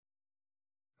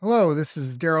Hello, this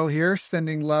is Daryl here,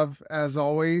 sending love as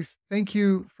always. Thank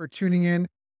you for tuning in.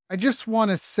 I just want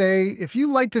to say if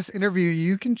you like this interview,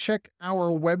 you can check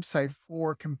our website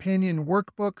for companion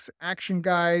workbooks, action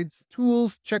guides,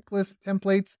 tools, checklists,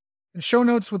 templates, and show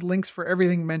notes with links for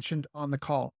everything mentioned on the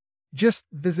call. Just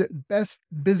visit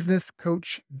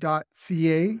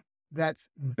bestbusinesscoach.ca. That's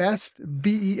best,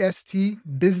 B-E-S-T,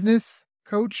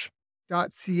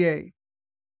 businesscoach.ca.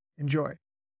 Enjoy.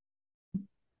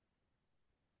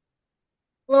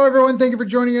 Hello, everyone. Thank you for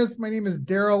joining us. My name is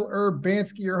Daryl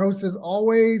Urbanski, your host as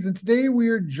always. And today we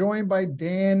are joined by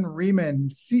Dan Riemann,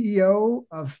 CEO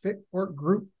of Fitwork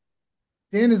Group.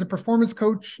 Dan is a performance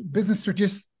coach, business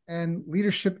strategist, and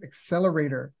leadership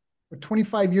accelerator. With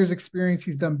 25 years experience,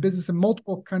 he's done business in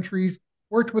multiple countries,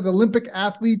 worked with Olympic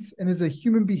athletes, and is a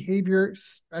human behavior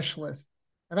specialist.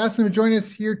 I've asked him to join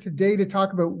us here today to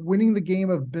talk about winning the game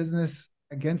of business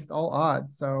against all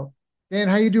odds. So, Dan,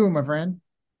 how you doing, my friend?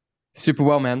 Super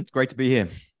well, man. Great to be here.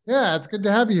 Yeah, it's good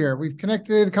to have you here. We've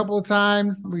connected a couple of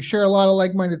times. We share a lot of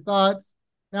like-minded thoughts.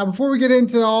 Now, before we get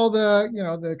into all the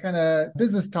kind of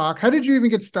business talk, how did you even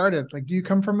get started? Like, do you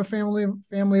come from a family of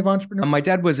entrepreneurs? My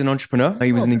dad was an entrepreneur.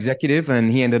 He Oh, was an okay. executive, and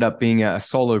he ended up being a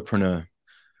solopreneur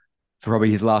for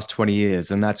probably his last 20 years.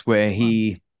 And that's where Wow.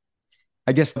 he,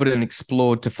 I guess, put and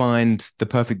explored to find the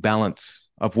perfect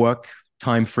balance of work,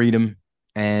 time freedom,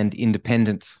 and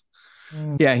independence.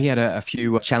 Mm, Yeah, he had a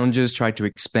few challenges, tried to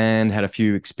expand, had a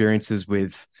few experiences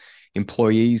with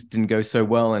employees, didn't go so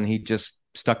well, and he just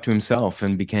stuck to himself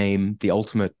and became the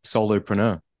ultimate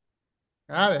solopreneur.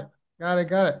 got it. Got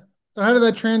it. So how did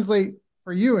that translate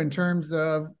for you in terms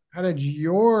of how did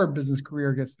your business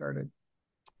career get started?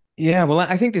 Yeah, well,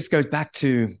 I think this goes back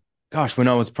to, gosh, when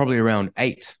I was probably around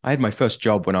 8. I had my first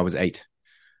job when I was 8.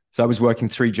 So I was working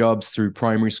 3 jobs through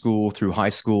primary school, through high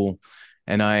school,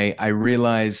 and I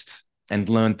realized and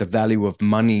learned the value of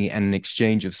money and an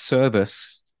exchange of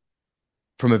service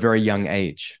from a very young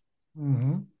age.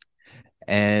 Mm-hmm.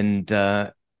 And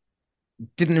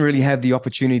didn't really have the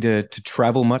opportunity to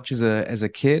travel much as a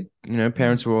kid. You know, Mm,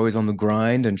 parents were always on the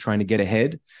grind and trying to get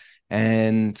ahead.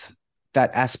 And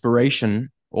that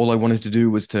aspiration, all I wanted to do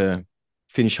was to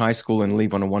finish high school and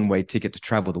leave on a one-way ticket to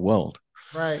travel the world.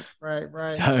 right.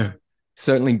 So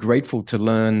certainly grateful to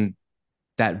learn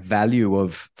that value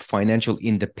of financial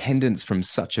independence from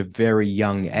such a very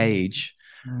young age.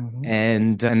 Mm-hmm.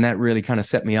 And that really kind of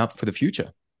set me up for the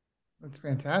future. That's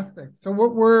fantastic. So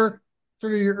what were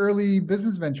sort of your early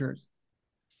business ventures?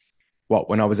 What,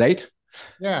 when I was 8?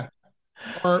 Yeah.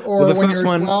 Well, Or the when you first were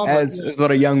one, 12 or as yeah. a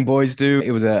lot of young boys do,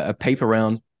 it was a paper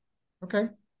round Okay.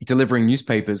 delivering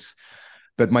newspapers.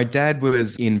 But my dad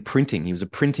was in printing. He was a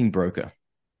printing broker.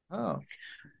 Oh.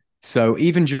 So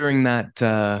even during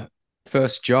that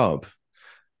first job,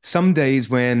 some days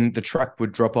when the truck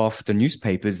would drop off the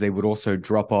newspapers, they would also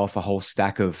drop off a whole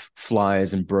stack of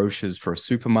flyers and brochures for a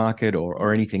supermarket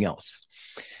or anything else.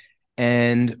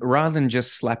 And rather than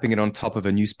just slapping it on top of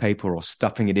a newspaper or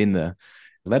stuffing it in the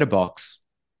letterbox,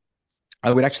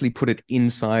 I would actually put it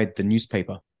inside the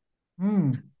newspaper.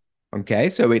 Hmm. Okay.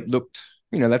 So it looked,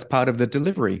 that's part of the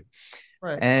delivery.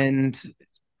 Right. And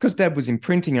because dad was in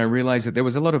printing, I realized that there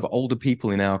was a lot of older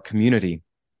people in our community.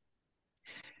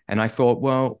 And I thought,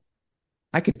 well,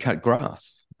 I could cut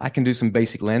grass. I can do some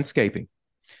basic landscaping.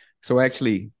 So I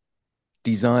actually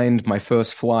designed my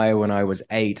first flyer when I was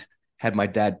 8, had my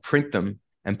dad print them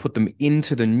and put them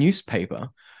into the newspaper.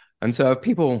 And so if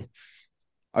people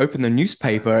open the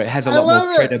newspaper, it has a I lot more love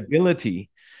it. credibility.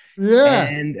 Yeah.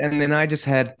 And then I just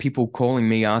had people calling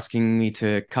me asking me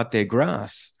to cut their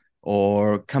grass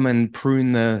or come and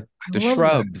prune I the love that.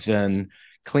 shrubs and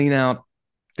clean out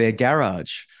their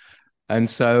garage. And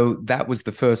so that was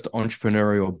the first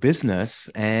entrepreneurial business.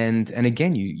 And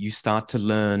again, you start to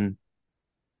learn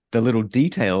the little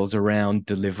details around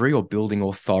delivery or building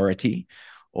authority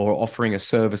or offering a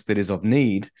service that is of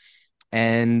need.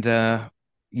 And yeah,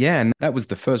 and that was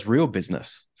the first real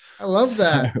business. I love So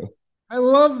that. I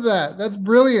love that. That's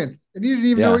brilliant. And you didn't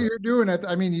even know what yeah, you were doing.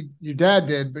 I mean, your dad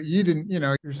did, but you didn't,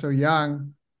 you're so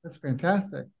young. That's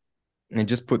fantastic. and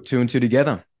just put two and two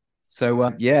together.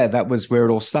 So yeah, that was where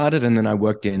it all started. And then I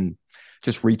worked in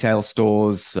just retail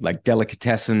stores like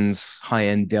delicatessens,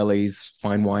 high-end delis,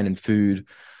 fine wine and food.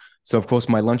 So of course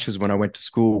my lunches when I went to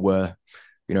school were,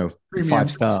 five Premium.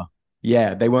 star.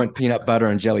 Yeah, they weren't peanut butter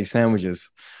and jelly sandwiches.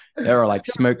 They were like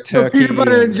smoked No peanut turkey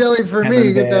butter and and jelly for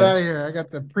me. Get that camembert. out of here. I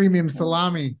got the premium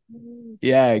salami.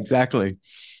 Yeah, exactly.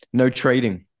 No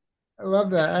trading. I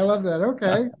love that. I love that.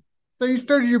 Okay. So you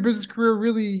started your business career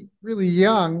really, really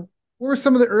young. What were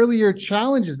some of the earlier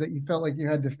challenges that you felt like you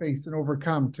had to face and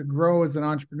overcome to grow as an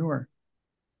entrepreneur?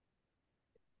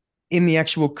 In the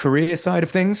actual career side of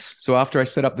things, so after I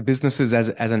set up the businesses as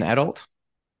an adult,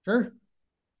 Sure.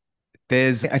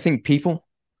 I think people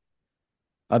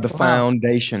are the Wow.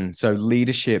 foundation. So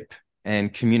leadership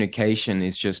and communication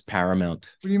is just paramount.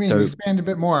 What do you mean? So Expand a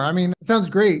bit more. I mean, it sounds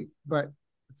great, but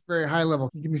it's very high level.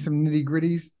 Can you give me some nitty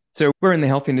gritties? So we're in the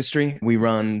health industry. We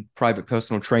run private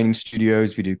personal training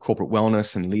studios. We do corporate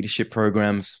wellness and leadership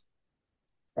programs.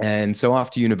 And so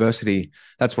after university,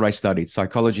 that's what I studied: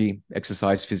 psychology,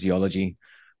 exercise physiology.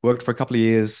 Worked for a couple of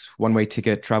years, one-way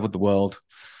ticket, traveled the world,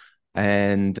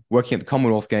 and working at the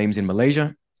Commonwealth Games in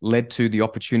Malaysia led to the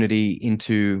opportunity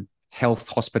into health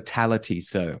hospitality.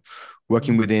 So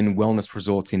working within wellness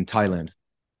resorts in Thailand.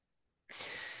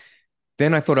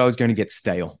 Then I thought I was going to get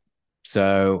stale.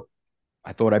 So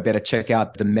I thought I better check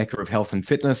out the mecca of health and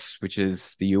fitness, which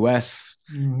is the US.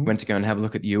 Mm-hmm. Went to go and have a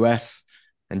look at the US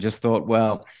and just thought,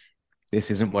 well, this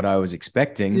isn't what I was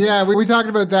expecting. Yeah, we talked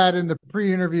about that in the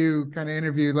pre-interview kind of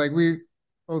interview. Like we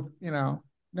both, no,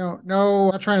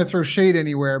 not trying to throw shade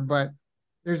anywhere, but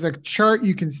there's a chart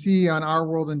you can see on Our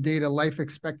World in Data, life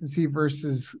expectancy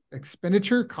versus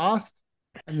expenditure cost,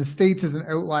 and the States is an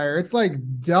outlier. It's like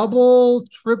double,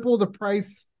 triple the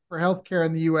price for healthcare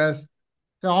in the US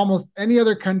to almost any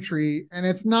other country, and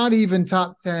it's not even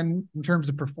top 10 in terms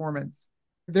of performance.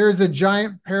 There's a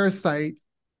giant parasite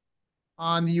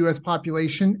on the US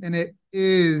population, and it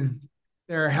is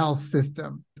their health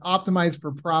system. It's optimized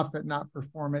for profit, not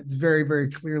performance, very,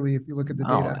 very clearly if you look at the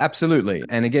Oh, data. absolutely.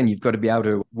 And again, you've got to be able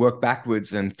to work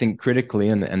backwards and think critically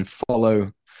and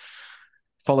follow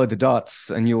the dots,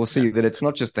 and you will see that it's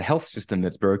not just the health system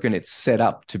that's broken, it's set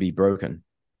up to be broken.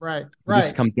 Right, So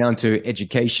this comes down to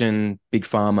education, big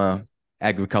pharma,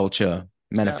 agriculture,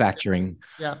 manufacturing.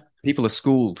 Yeah. People are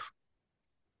schooled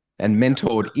and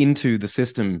mentored into the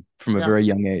system from a very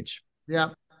young age. Yeah.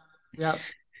 Yeah.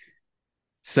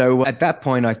 So at that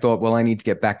point, I thought, well, I need to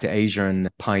get back to Asia and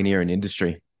pioneer an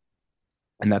industry.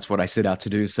 And that's what I set out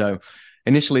to do. So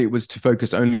initially, it was to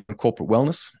focus only on corporate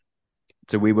wellness.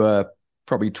 So we were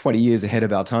probably 20 years ahead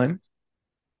of our time.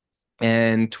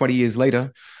 And 20 years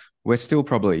later, we're still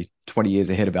probably 20 years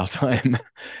ahead of our time.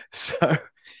 So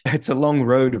it's a long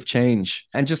road of change.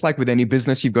 And just like with any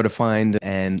business, you've got to find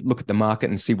and look at the market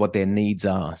and see what their needs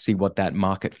are, see what that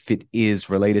market fit is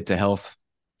related to health.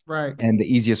 Right. And the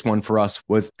easiest one for us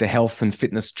was the health and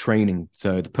fitness training.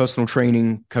 So the personal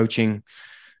training, coaching.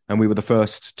 And we were the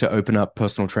first to open up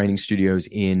personal training studios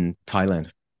in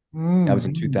Thailand. That was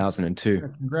in 2002. Yeah,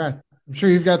 congrats. I'm sure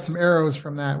you've got some arrows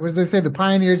from that. What does they say? The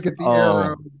pioneers get the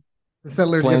arrows, the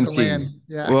settlers get the land.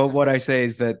 Yeah. Well, what I say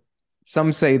is that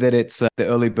some say that it's the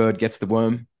early bird gets the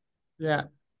worm. Yeah.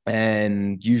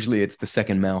 And usually it's the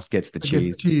second mouse gets the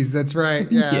cheese. Cheese. That's right.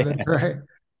 Yeah, that's right.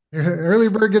 Early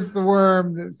bird gets the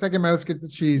worm, the second mouse gets the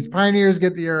cheese. Pioneers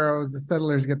get the arrows, the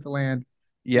settlers get the land.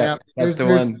 Yeah, that's the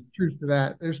there's one. truth to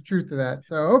that. There's truth to that.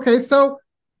 So, okay. So,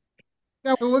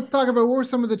 yeah, well, let's talk about what were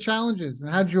some of the challenges and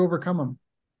how did you overcome them?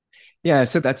 Yeah,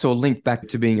 so that's all linked back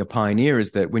to being a pioneer,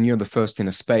 is that when you're the first in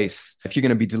a space, if you're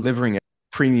going to be delivering a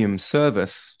premium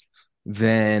service,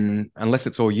 then unless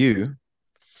it's all you,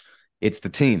 it's the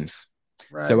teams.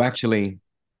 Right. So actually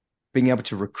being able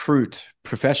to recruit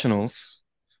professionals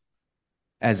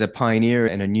as a pioneer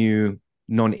in a new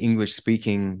non-English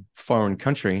speaking foreign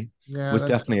country was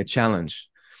definitely a challenge.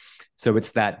 So it's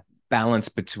that balance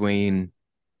between,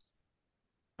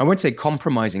 I won't say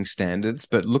compromising standards,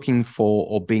 but looking for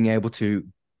or being able to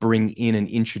bring in and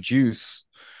introduce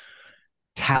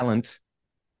talent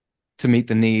to meet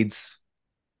the needs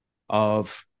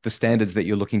of the standards that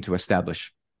you're looking to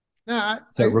establish. Yeah,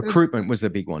 so recruitment was a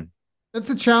big one. That's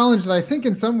a challenge that I think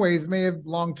in some ways may have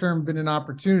long-term been an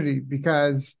opportunity,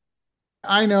 because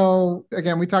I know,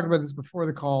 again, we talked about this before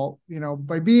the call,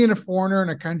 by being a foreigner in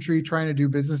a country trying to do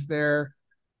business there,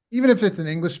 even if it's an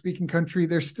English-speaking country,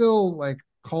 there's still like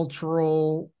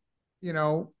cultural,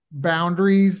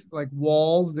 boundaries, like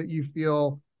walls that you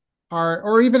feel are,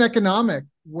 or even economic,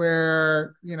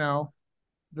 where,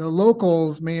 the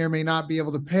locals may or may not be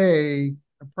able to pay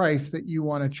a price that you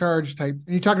want to charge type.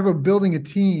 And you talked about building a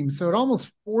team. So it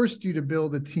almost forced you to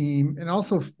build a team, and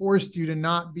also forced you to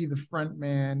not be the front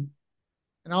man,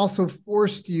 and also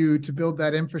forced you to build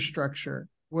that infrastructure,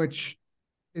 which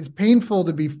is painful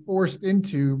to be forced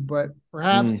into, but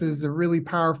perhaps is a really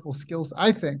powerful skill.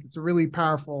 I think it's a really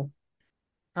powerful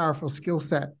skill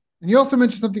set. And you also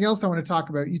mentioned something else I want to talk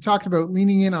about. You talked about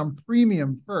leaning in on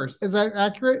premium first. Is that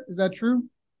accurate? Is that true?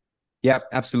 Yeah,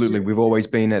 absolutely. We've always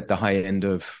been at the high end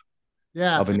of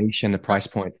a niche and a price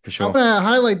point, for sure. I'm going to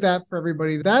highlight that for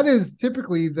everybody. That is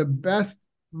typically the best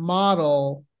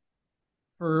model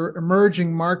for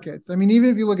emerging markets. I mean, even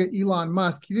if you look at Elon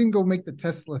Musk, he didn't go make the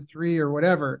Tesla 3 or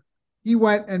whatever. He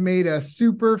went and made a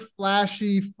super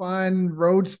flashy, fun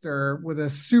roadster with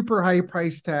a super high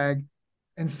price tag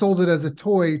and sold it as a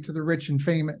toy to the rich and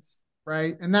famous,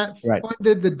 right? And that Right.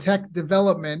 funded the tech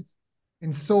development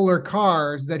in solar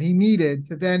cars that he needed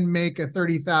to then make a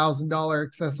 $30,000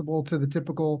 accessible to the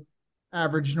typical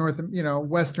average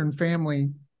Western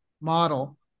family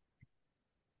model.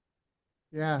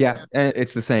 Yeah. Yeah, and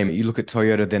it's the same. You look at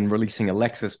Toyota then releasing a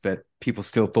Lexus, but people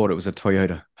still thought it was a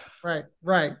Toyota. Right.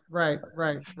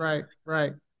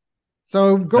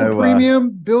 So go So premium,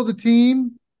 build a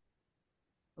team.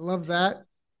 I love that.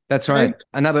 that's Right. right.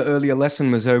 Another earlier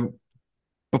lesson was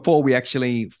before we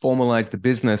actually formalized the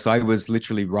business, I was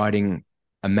literally riding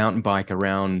a mountain bike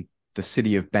around the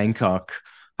city of Bangkok.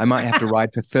 I might have to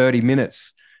ride for 30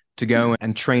 minutes to go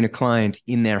and train a client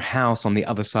in their house on the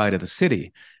other side of the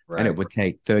city. And it Right. would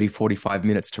take 30, 45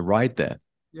 minutes to ride there.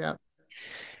 Yeah.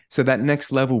 So that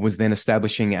next level was then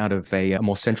establishing out of a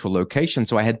more central location.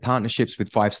 So I had partnerships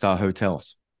with five-star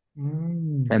hotels.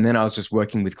 Mm. And then I was just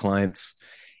working with clients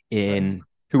Right. in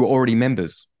who were already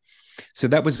members. So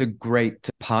that was a great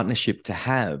partnership to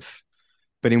have.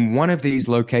 But in one of these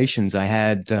locations, I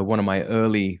had one of my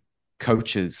early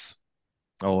coaches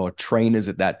or trainers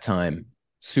at that time,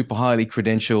 super highly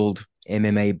credentialed,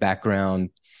 MMA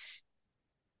background,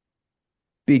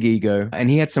 big ego, and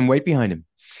he had some weight behind him.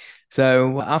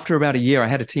 So after about a year, I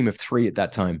had a team of 3 at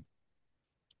that time.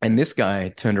 And this guy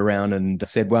turned around and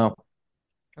said, well,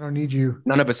 I don't need you.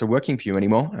 none of us are working for you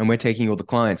anymore, and we're taking all the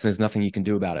clients, and there's nothing you can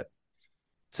do about it.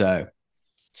 So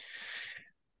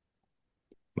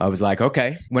I was like,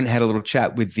 okay. Went and had a little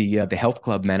chat with the health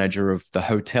club manager of the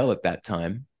hotel at that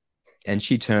time, and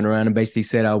she turned around and basically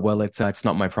said, "Oh well, it's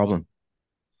not my problem."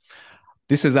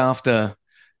 This is after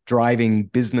driving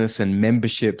business and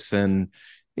memberships and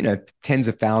tens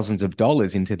of thousands of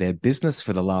dollars into their business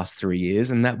for the last 3 years,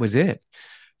 and that was it.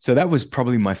 So that was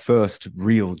probably my first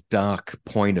real dark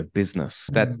point of business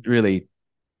that Mm. really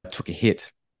took a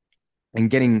hit. And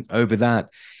getting over that,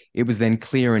 it was then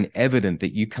clear and evident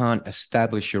that you can't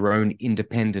establish your own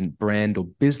independent brand or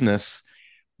business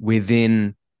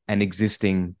within an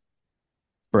existing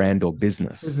brand or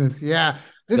business. Business. Yeah.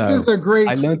 This is So a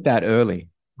I learned that early.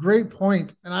 great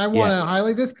point. And I want Yeah. to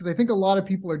highlight this because I think a lot of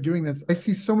people are doing this. I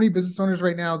see so many business owners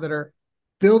right now that are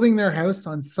building their house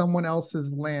on someone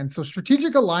else's land. So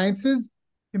strategic alliances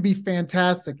can be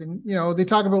fantastic. And, they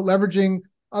talk about leveraging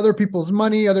other people's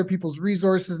money, other people's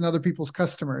resources, and other people's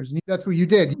customers. And that's what you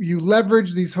did. You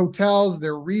leverage these hotels,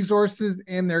 their resources,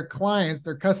 and their clients,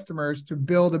 their customers to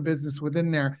build a business within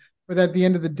there. But at the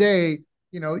end of the day,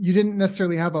 you didn't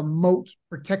necessarily have a moat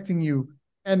protecting you.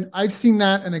 And I've seen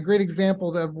that, and a great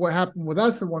example of what happened with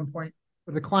us at one point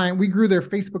with a client. We grew their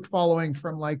Facebook following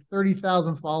from like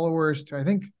 30,000 followers to I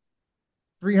think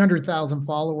 300,000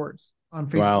 followers on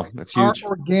Facebook. Wow, that's Our huge.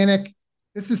 organic,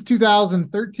 this is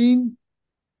 2013,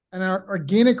 and our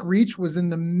organic reach was in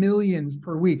the millions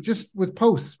per week just with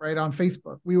posts right on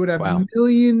Facebook. We would have Wow.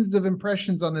 millions of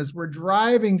impressions on this. We're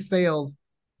driving sales.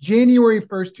 January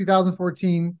 1st,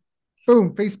 2014,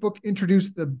 boom, Facebook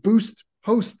introduced the boost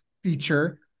post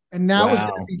feature, and now it's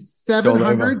going to Wow. be It's all over.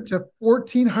 700 to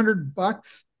 1,400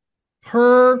 bucks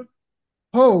per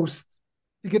post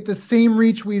to get the same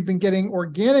reach we've been getting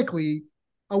organically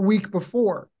a week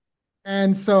before.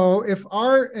 And so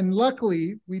and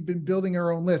luckily we've been building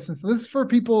our own lists. And so this is for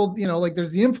people, like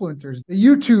there's the influencers, the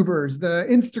YouTubers, the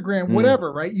Instagram, Mm.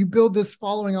 whatever, right? You build this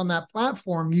following on that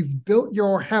platform. You've built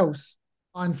your house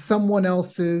on someone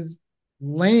else's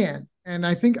land. And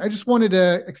I think I just wanted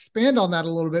to expand on that a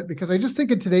little bit because I just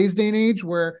think in today's day and age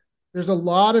where there's a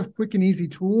lot of quick and easy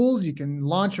tools, you can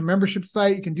launch a membership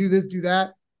site, you can do this, do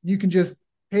that. You can just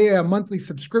pay a monthly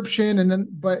subscription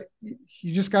but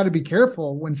you just got to be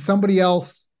careful when somebody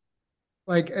else,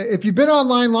 like if you've been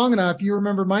online long enough, you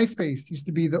remember MySpace used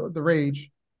to be the rage.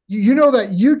 You know that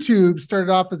YouTube started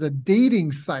off as a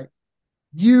dating site.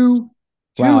 YouTube.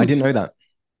 Wow, I didn't know that.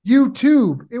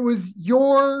 YouTube. It was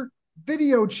your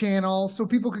video channel so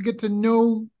people could get to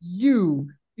know you.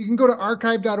 You can go to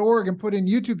archive.org and put in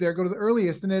YouTube there, go to the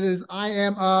earliest, and it is I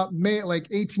am a male, like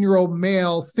 18-year-old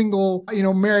male, single,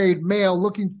 married male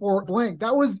looking for blank.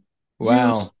 That was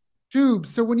Wow. YouTube.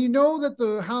 So when you know that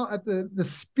at the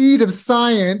speed of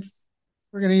science,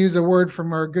 we're going to use a word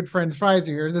from our good friends Pfizer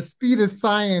here, the speed of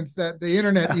science that the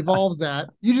internet evolves at,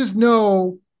 you just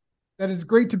know that it's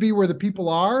great to be where the people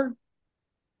are,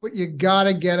 but you got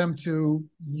to get them to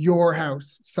your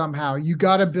house somehow. You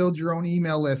got to build your own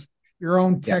email list, your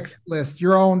own Yeah. text list,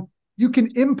 you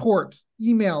can import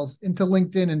emails into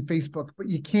LinkedIn and Facebook, but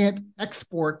you can't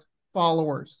export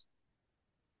followers.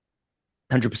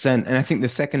 100%. And I think the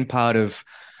second part of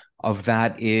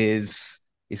that is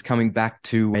coming back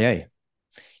to AA.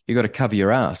 You got to cover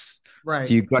your ass. Right.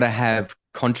 You've got to have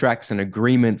contracts and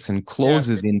agreements and Yes.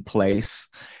 clauses in place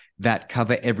that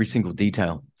cover every single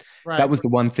detail. That Right. was the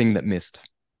one thing that missed.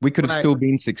 We could have Right. still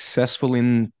been successful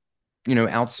in,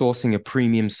 outsourcing a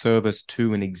premium service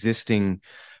to an existing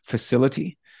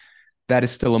facility. That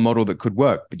is still a model that could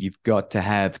work, but you've got to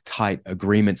have tight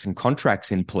agreements and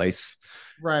contracts in place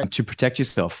Right. to protect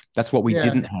yourself. That's what we Yeah.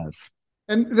 didn't have.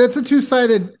 And that's a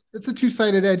two-sided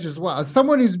edge as well. As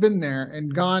someone who's been there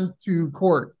and gone to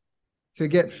court to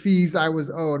get fees I was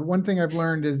owed, one thing I've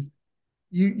learned is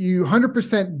you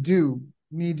 100% do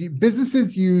need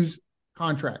businesses use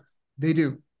contracts. They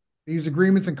do. They use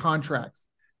agreements and contracts.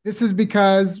 This is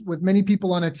because with many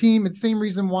people on a team, it's the same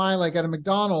reason why, like at a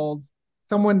McDonald's,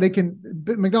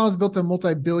 McDonald's built a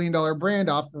multi-billion-dollar brand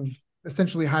off of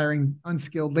essentially hiring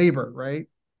unskilled labor, right?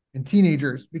 And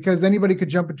teenagers, because anybody could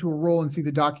jump into a role and see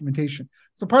the documentation.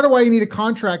 So part of why you need a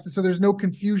contract is so there's no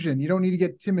confusion. You don't need to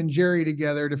get Tim and Jerry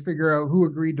together to figure out who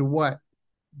agreed to what.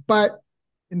 But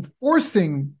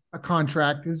enforcing a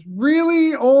contract is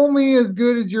really only as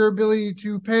good as your ability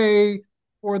to pay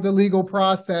for the legal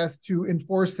process to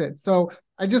enforce it. So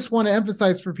I just want to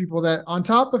emphasize for people that on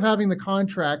top of having the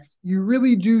contracts, you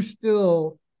really do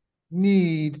still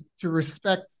need to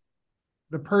respect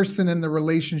the person and the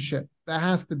relationship. That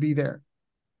has to be there.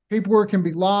 Paperwork can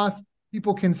be lost.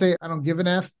 People can say, I don't give an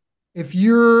F. If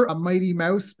you're a mighty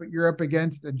mouse, but you're up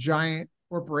against a giant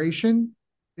corporation,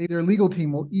 their legal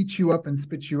team will eat you up and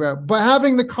spit you out. But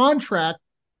having the contract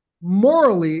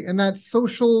morally and that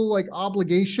social like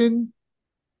obligation,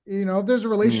 if there's a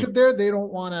relationship there, they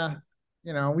don't want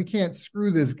to, we can't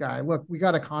screw this guy. Look, we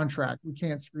got a contract. We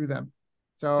can't screw them.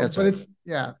 So, That's but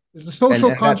right. there's a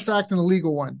social And contract and a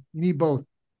legal one. You need both.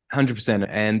 100%.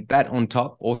 And that on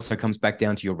top also comes back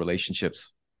down to your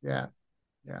relationships. Yeah.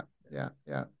 Yeah. Yeah.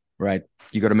 Yeah. Right.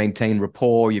 You got to maintain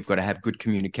rapport. You've got to have good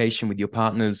communication with your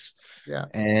partners. Yeah.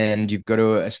 And you've got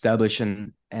to establish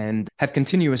and have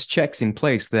continuous checks in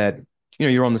place that,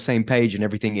 you're on the same page and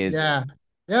everything is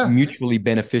mutually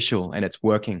beneficial and it's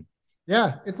working.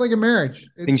 Yeah. It's like a marriage.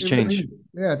 Things change.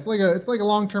 Yeah. It's like a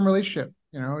long-term relationship.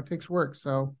 It takes work.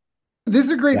 So these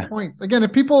are great points. Again,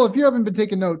 if you haven't been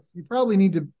taking notes, you probably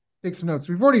need to take some notes.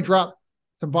 We've already dropped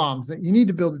some bombs that you need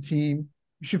to build a team.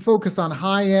 You should focus on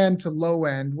high end to low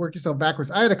end, work yourself backwards.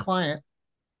 I had a client,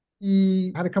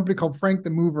 he had a company called Frank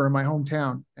the Mover in my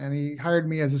hometown, and he hired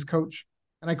me as his coach.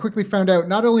 And I quickly found out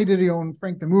not only did he own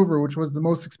Frank the Mover, which was the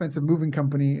most expensive moving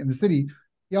company in the city,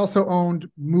 he also owned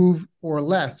Move for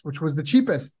Less, which was the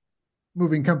cheapest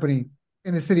moving company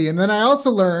in the city. And then I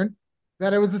also learned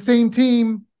that it was the same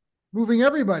team moving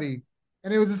everybody.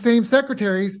 And it was the same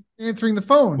secretaries answering the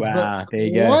phones. Wow, But there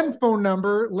you go. one phone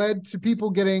number led to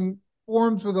people getting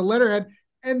forms with a letterhead,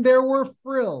 and there were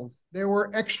frills. There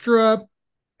were extra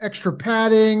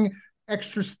padding,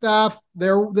 extra stuff.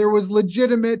 There was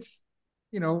legitimate,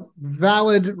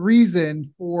 valid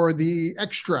reason for the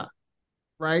extra,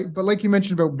 right? But like you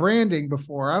mentioned about branding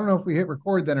before, I don't know if we hit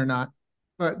record then or not,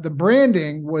 but the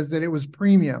branding was that it was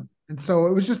premium. And so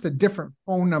it was just a different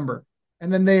phone number.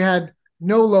 And then they had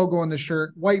no logo on the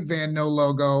shirt, white van, no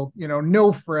logo,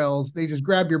 no frills. They just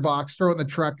grab your box, throw it in the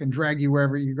truck, and drag you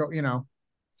wherever you go,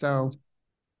 So.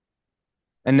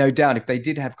 And no doubt, if they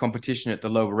did have competition at the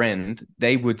lower end,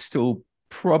 they would still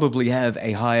probably have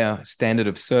a higher standard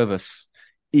of service,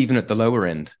 even at the lower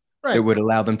end. Right. That would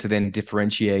allow them to then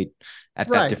differentiate at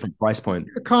that different price point.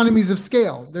 Economies of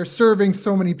scale. They're serving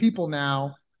so many people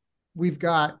now. We've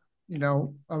got,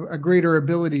 a greater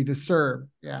ability to serve.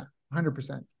 Yeah,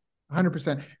 100%.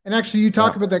 100%. And actually, you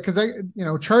talk about that because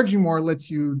charging more lets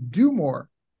you do more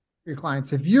for your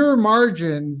clients. If your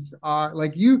margins are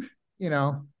like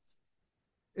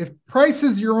if price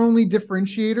is your only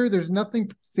differentiator, there's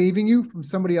nothing saving you from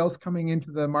somebody else coming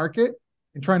into the market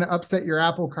and trying to upset your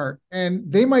apple cart. And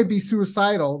they might be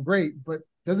suicidal, great, but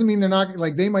doesn't mean they're not,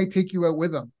 like, they might take you out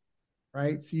with them,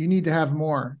 right? So you need to have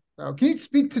more. So can you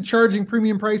speak to charging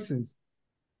premium prices?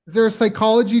 Is there a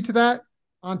psychology to that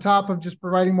on top of just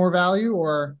providing more value,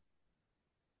 or?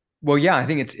 Well, yeah, I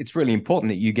think it's really important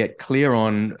that you get clear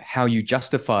on how you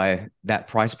justify that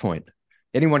price point.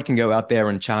 Anyone can go out there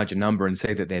and charge a number and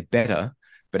say that they're better,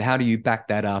 but how do you back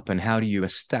that up and how do you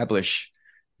establish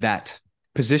that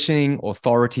positioning,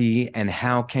 authority, and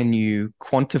how can you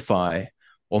quantify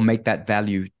or make that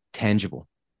value tangible?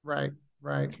 Right.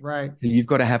 So you've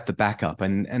got to have the backup.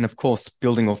 And of course,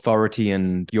 building authority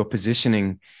and your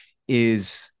positioning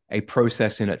is a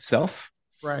process in itself.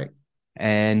 Right.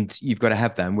 And you've got to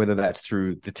have that, whether that's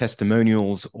through the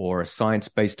testimonials or a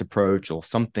science-based approach or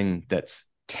something that's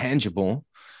tangible,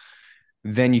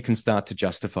 then you can start to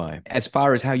justify. As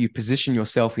far as how you position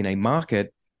yourself in a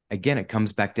market, again, it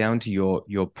comes back down to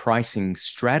your pricing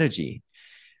strategy.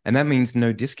 And that means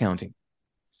no discounting.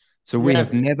 So we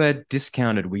have Yes. never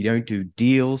discounted. We don't do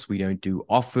deals. We don't do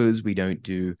offers. We don't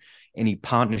do any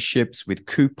partnerships with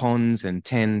coupons and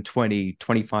 10, 20,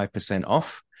 25%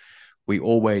 off. We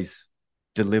always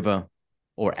deliver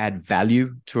or add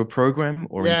value to a program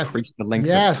or Yes. increase the length of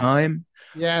Yes. time,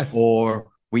 Yes. or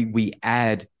we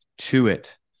add to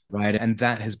it, right? And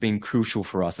that has been crucial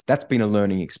for us. That's been a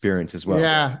learning experience as well.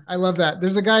 Yeah, I love that.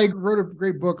 There's a guy who wrote a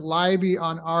great book, Libby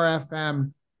on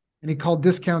RFM, and he called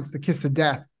discounts the kiss of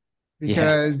death Yeah,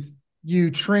 because you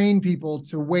train people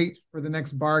to wait for the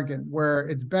next bargain, where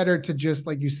it's better to just,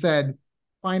 like you said,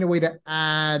 find a way to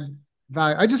add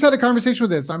value. I just had a conversation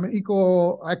with this. I'm an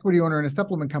equal equity owner in a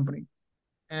supplement company,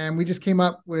 and we just came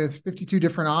up with 52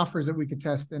 different offers that we could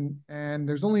test, and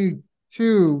there's only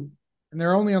two, and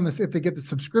they're only on this if they get the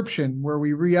subscription where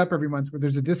we re-up every month where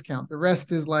there's a discount. The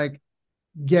rest is like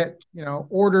get,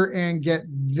 order and get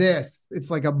this. It's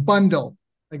like a bundle.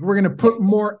 Like we're going to yeah, put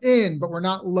more in, but we're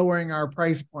not lowering our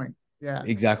price point. Yeah.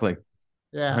 exactly.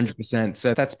 Yeah. 100%.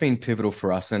 So that's been pivotal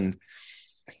for us. And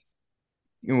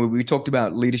we talked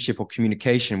about leadership or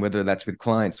communication, whether that's with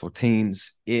clients or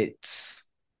teams.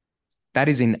 That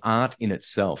is an art in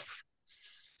itself,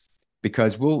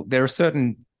 because there are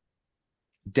certain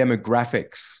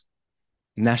demographics,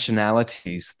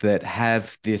 nationalities that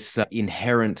have this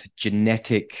inherent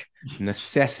genetic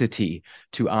necessity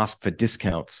to ask for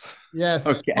discounts. Yes.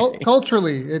 Okay.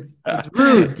 Culturally, it's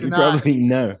rude to You not. probably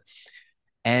know.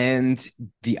 And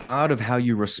the art of how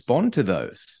you respond to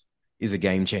those is a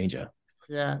game changer.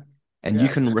 Yeah. And you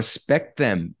Yeah. can respect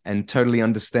them and totally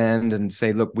understand and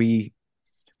say, look, we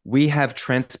have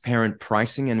transparent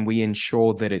pricing and we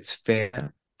ensure that it's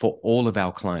fair for all of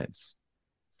our clients.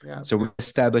 Yeah. So we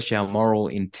establish our moral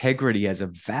integrity as a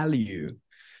value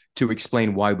to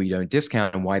explain why we don't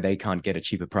discount and why they can't get a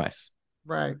cheaper price.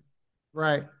 Right.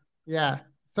 Right. Yeah.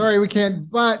 Sorry, we can't,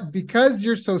 but because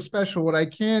you're so special, what I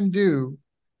can do.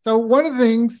 So one of the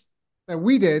things that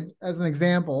we did as an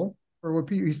example for what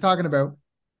he's talking about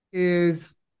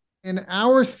is in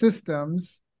our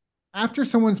systems, after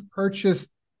someone's purchased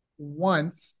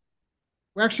once,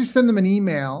 we actually send them an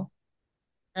email.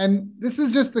 And this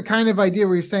is just the kind of idea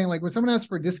where you're saying, like, when someone asks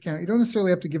for a discount, you don't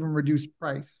necessarily have to give them reduced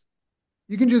price.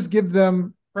 You can just give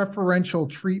them preferential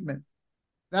treatment.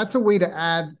 That's a way to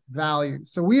add value.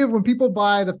 So when people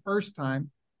buy the first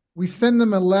time, we send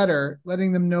them a letter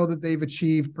letting them know that they've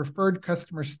achieved preferred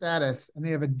customer status and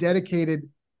they have a dedicated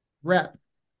rep,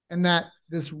 and that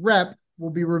this rep will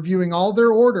be reviewing all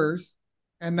their orders,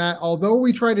 and that although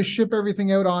we try to ship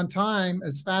everything out on time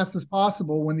as fast as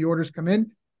possible when the orders come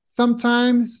in,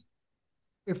 sometimes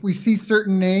if we see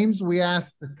certain names, we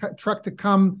ask the truck to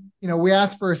come. We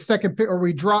ask for a second pick, or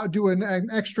we do an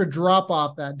extra drop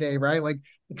off that day, right? Like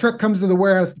the truck comes to the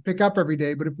warehouse to pick up every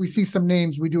day, but if we see some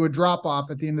names, we do a drop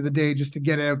off at the end of the day just to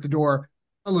get it out the door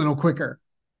a little quicker.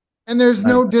 And there's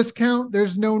no Nice. discount,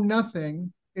 there's no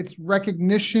nothing. It's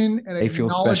recognition and They feel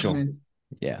special. acknowledgement.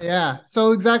 Yeah. Yeah.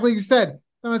 So exactly, you said.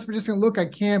 Sometimes we're just going to look. I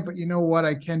can't, but you know what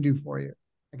I can do for you?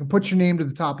 I can put your name to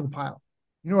the top of the pile.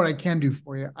 You know what I can do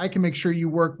for you? I can make sure you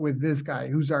work with this guy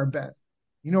who's our best.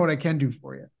 You know what I can do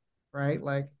for you, right?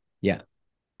 Like, Yeah.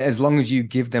 As long as you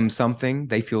give them something,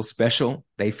 they feel special,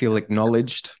 they feel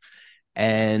acknowledged,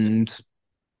 and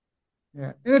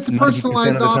yeah. And it's a 90% personalized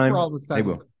of the offer time, all of a they sudden.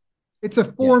 will. It's a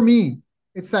Yeah. for me.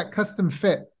 It's that custom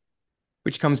fit.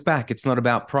 Which comes back, it's not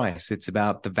about price, it's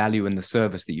about the value and the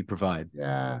service that you provide.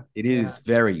 Yeah. It Yeah. is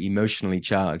very emotionally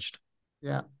charged.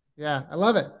 Yeah. Yeah. I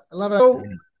love it. I love it. So,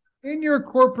 in your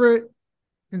corporate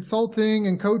consulting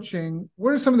and coaching,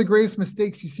 what are some of the greatest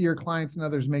mistakes you see your clients and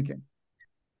others making?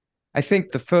 I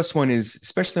think the first one is,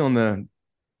 especially on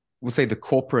we'll say the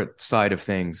corporate side of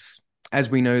things. As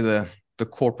we know, the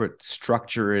corporate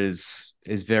structure is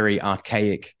very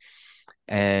archaic,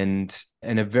 and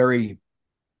a very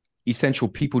essential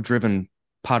people-driven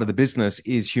part of the business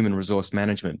is human resource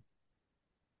management.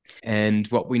 And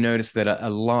what we notice that a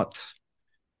lot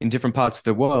in different parts of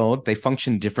the world, they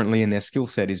function differently and their skill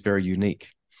set is very unique.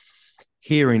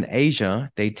 Here in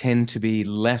Asia, they tend to be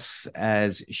less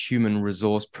as human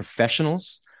resource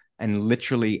professionals and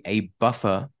literally a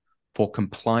buffer for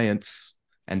compliance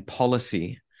and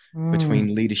policy Mm,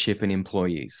 between leadership and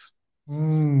employees.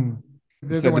 mm. And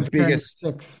They're so the the ones carrying the biggest,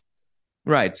 sticks.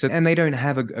 right. So, and they don't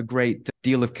have a great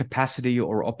deal of capacity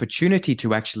or opportunity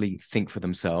to actually think for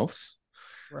themselves.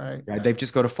 Right. Right. They've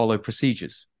just got to follow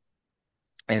procedures.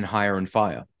 and hire and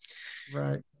fire.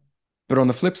 Right. But on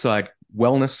the flip side,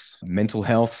 wellness, mental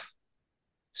health,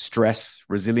 stress,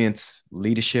 resilience,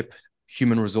 leadership,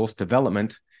 human resource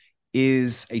development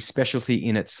is a specialty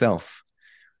in itself.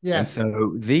 And Yes.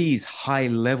 so these high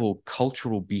level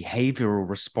cultural behavioral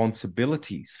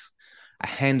responsibilities are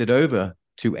handed over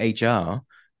to HR,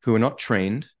 who are not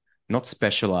trained, not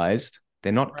specialized.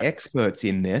 They're not Right. experts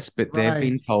in this, but they've Right.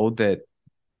 been told that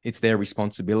it's their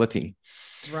responsibility.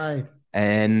 Right.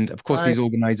 And of course, Right. these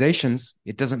organizations,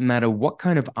 it doesn't matter what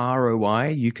kind of ROI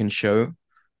you can show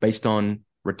based on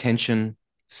retention,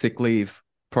 sick leave,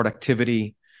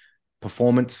 productivity,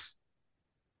 performance.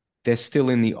 They're still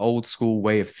in the old school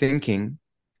way of thinking.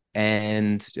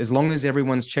 And as long as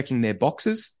everyone's checking their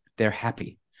boxes, they're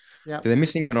happy. Yeah. So they're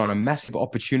missing out on a massive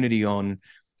opportunity on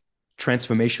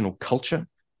transformational culture, Yes.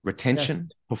 retention,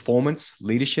 performance,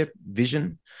 leadership,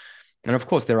 vision. And of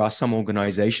course, there are some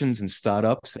organizations and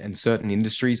startups and certain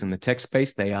industries in the tech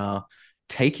space, they are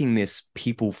taking this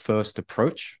people first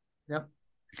approach. Yep.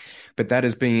 But that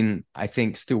has been, I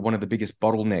think, still one of the biggest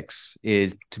bottlenecks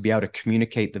is to be able to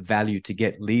communicate the value to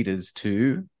get leaders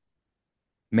to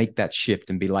make that shift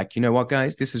and be like, you know what,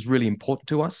 guys, this is really important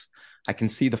to us. I can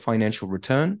see the financial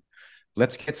return.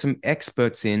 Let's get some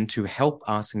experts in to help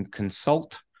us and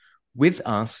consult with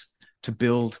us to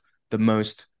build the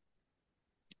most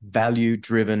value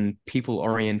driven, people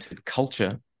oriented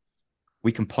culture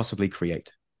we can possibly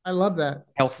create. I love that.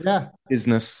 Health, Yeah.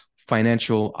 business,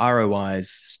 financial, ROIs,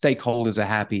 stakeholders are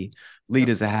happy, Yep.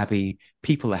 leaders are happy,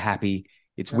 people are happy.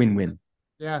 It's Yep. win win.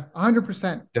 Yeah.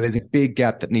 100%. So there's a big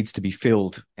gap that needs to be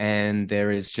filled, and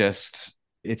there is just,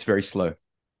 it's very slow.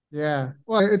 Yeah.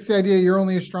 Well, it's the idea you're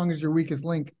only as strong as your weakest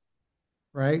link,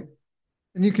 right?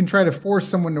 And you can try to force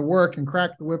someone to work and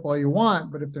crack the whip all you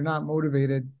want, but if they're not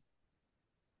motivated,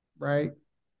 right?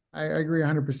 I agree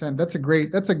 100%. That's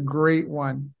a great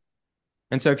one.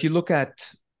 And so if you look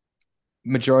at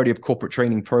majority of corporate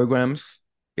training programs,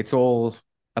 it's all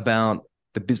about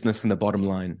the business and the bottom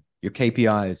line, your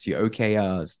KPIs, your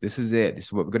OKRs. This is it. This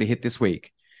is what we've got to hit this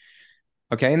week.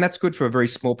 Okay. And that's good for a very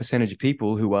small percentage of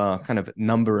people who are kind of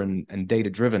number and data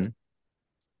driven.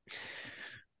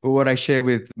 But what I share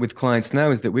with clients now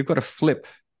is that we've got to flip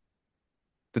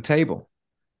the table.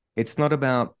 It's not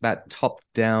about that top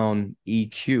down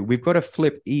EQ. We've got to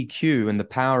flip EQ and the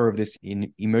power of this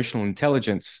emotional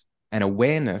intelligence and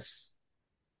awareness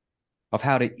of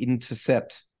how to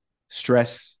intercept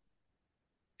stress,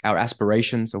 our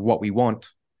aspirations of what we want.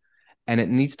 And it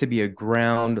needs to be a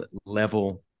ground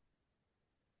level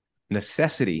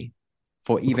necessity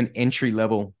for even entry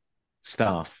level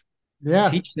staff. Yeah.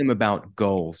 Teach them about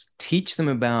goals, teach them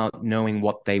about knowing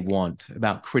what they want,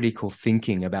 about critical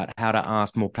thinking, about how to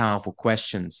ask more powerful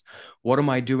questions. What am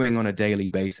I doing on a daily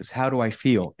basis? How do I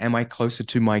feel? Am I closer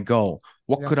to my goal?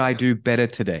 What Yep. could I do better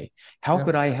today? How Yep.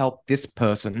 could I help this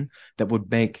person that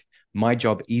would make my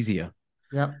job easier?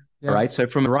 Yep. All Yep. right. So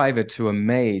from a driver to a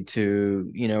maid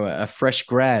to, a fresh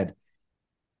grad,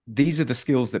 these are the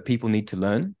skills that people need to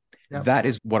learn. Yep. That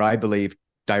is what I believe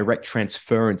direct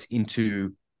transference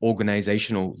into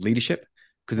organizational leadership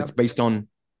because it's Yep. based on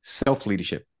self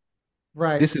leadership.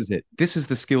 Right. This is it. This is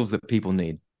the skills that people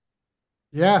need.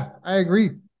 Yeah, I agree.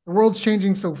 The world's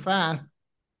changing so fast.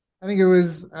 I think it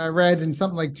was I read in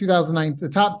something like 2009, the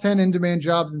top 10 in-demand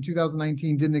jobs in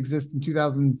 2019 didn't exist in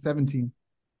 2017.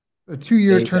 A 2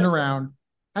 year There you go. turnaround.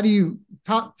 How do you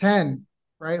top 10,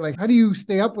 right? Like, how do you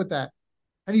stay up with that?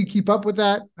 How do you keep up with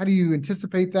that? How do you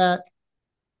anticipate that?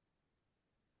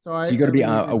 So So I, you got I to be really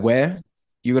agree with that. aware.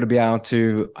 You got to be able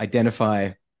to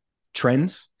identify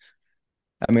trends.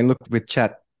 I mean, look with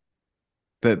chat,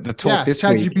 the talk Yeah, this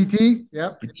Chat week, GPT.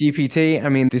 Yep. the GPT. I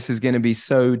mean, this is going to be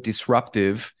so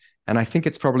disruptive, and I think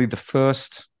it's probably the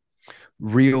first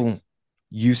real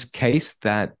use case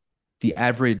that the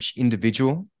average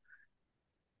individual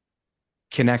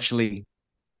can actually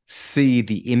see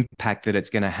the impact that it's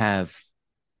going to have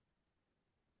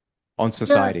on Yeah,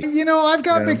 society. I've You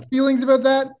got know, mixed feelings about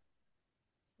that.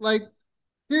 Like,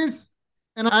 here's,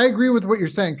 and I agree with what you're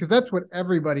saying because that's what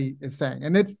everybody is saying,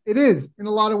 and it is in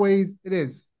a lot of ways. It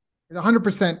is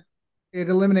 100%. It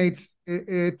eliminates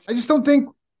it. I just don't think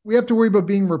we have to worry about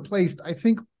being replaced. I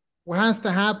think what has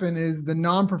to happen is the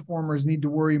non-performers need to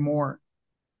worry more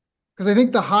because I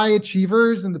think the high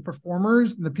achievers and the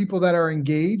performers and the people that are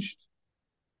engaged,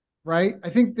 right? I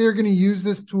think they're going to use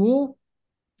this tool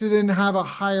to then have a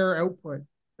higher output.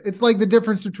 It's like the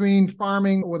difference between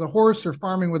farming with a horse or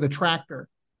farming with a tractor,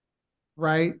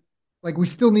 right? Like we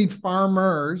still need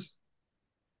farmers,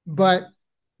 but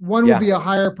one will yeah, be a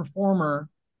higher performer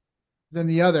than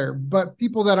the other. But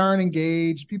people that aren't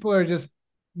engaged, people are just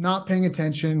not paying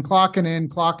attention, clocking in,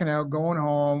 clocking out, going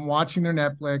home, watching their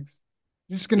Netflix.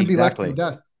 You're just going to be left in the Exactly.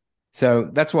 dust. So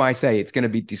that's why I say it's going to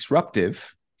be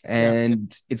disruptive Yeah.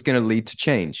 and it's going to lead to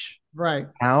change. Right.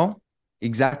 How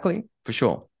exactly? For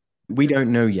sure. We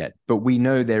don't know yet, but we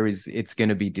know it's going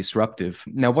to be disruptive.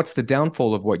 Now, what's the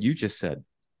downfall of what you just said?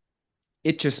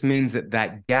 It just means that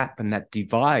that gap and that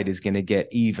divide is going to get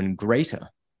even greater.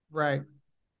 Right.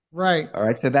 Right. All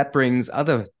right. So that brings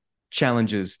other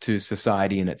challenges to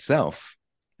society in itself.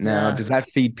 Now, Yeah. does that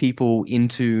feed people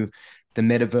into the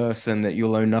metaverse and that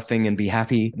you'll own nothing and be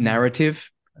happy narrative?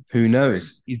 That's Who scary.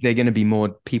 knows? Is there going to be more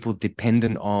people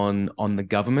dependent on the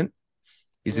government?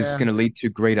 Is this Yeah. going to lead to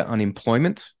greater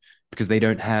unemployment because they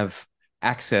don't have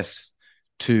access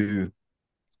to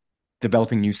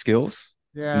developing new skills,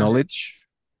 Yeah. knowledge?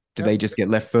 Do they Yep. just get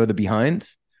left further behind?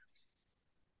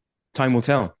 Time will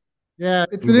tell. Yeah.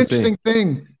 It's We an will see. interesting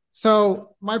thing.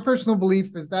 So my personal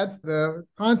belief is that's the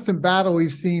constant battle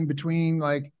we've seen between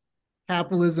like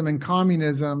capitalism and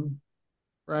communism,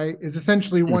 right? Is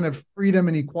essentially Hmm. one of freedom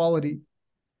and equality.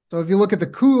 So if you look at the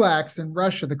kulaks in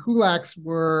Russia, the kulaks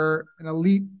were an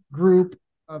elite group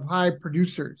of high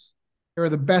producers. They were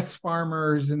the best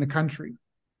farmers in the country.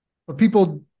 But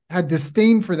people had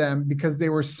disdain for them because they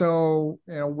were so,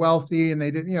 wealthy, and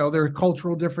they did, there were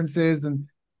cultural differences, and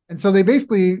so they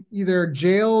basically either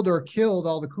jailed or killed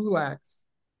all the kulaks.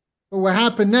 But what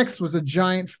happened next was a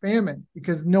giant famine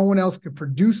because no one else could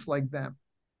produce like them.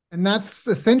 And that's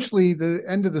essentially the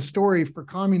end of the story for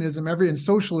communism and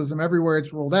socialism everywhere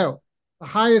it's rolled out. The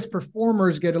highest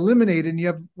performers get eliminated,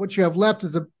 and what you have left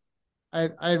is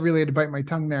I really had to bite my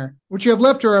tongue there. What you have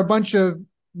left are a bunch of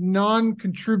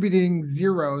non-contributing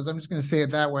zeros. I'm just going to say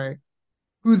it that way,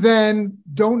 who then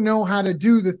don't know how to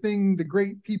do the thing the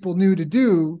great people knew to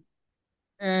do,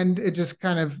 and it just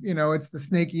kind of, it's the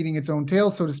snake eating its own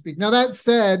tail, so to speak. Now that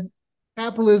said,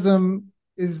 capitalism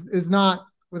is not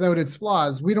without its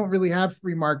flaws. We don't really have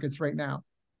free markets right now.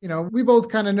 We both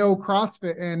kind of know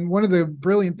CrossFit, and one of the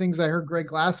brilliant things I heard Greg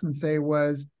Glassman say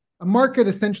was a market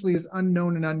essentially is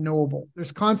unknown and unknowable.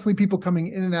 There's constantly people coming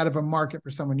in and out of a market for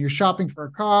someone. You're shopping for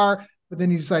a car, but then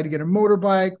you decide to get a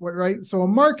motorbike, right? So a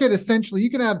market essentially,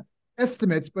 you can have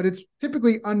estimates, but it's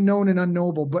typically unknown and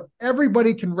unknowable. But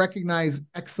everybody can recognize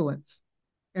excellence,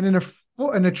 and in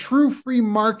a true free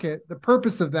market, the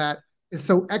purpose of that is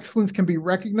so excellence can be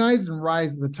recognized and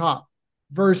rise to the top,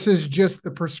 versus just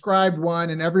the prescribed one,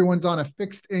 and everyone's on a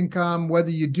fixed income. Whether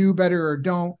you do better or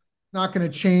don't, not going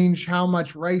to change how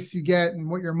much rice you get and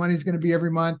what your money's going to be every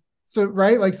month. So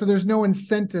right, like so, there's no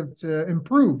incentive to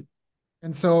improve.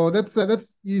 And so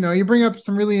that's you bring up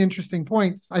some really interesting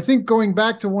points. I think going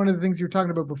back to one of the things you were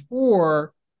talking about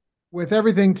before, with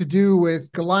everything to do with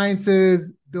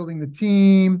alliances, building the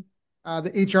team,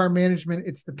 the HR management,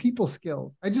 it's the people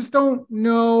skills. I just don't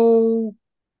know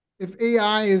if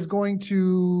AI is going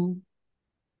to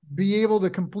be able to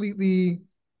completely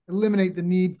eliminate the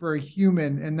need for a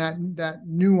human and that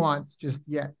nuance just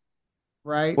yet,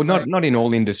 right? Well, Like, not in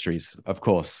all industries, of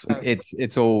course. right.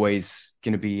 It's always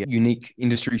going to be unique,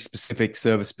 industry specific,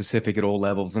 service specific at all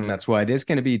levels, and that's why there's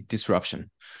going to be disruption.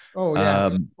 Oh yeah,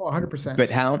 Um, 100%.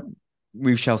 but how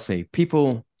we shall see.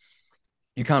 People,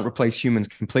 you can't replace humans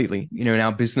completely. In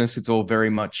our business, it's all very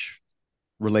much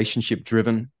relationship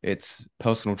driven. It's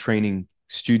personal training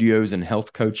studios and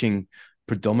health coaching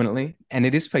predominantly, and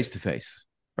it is face to face.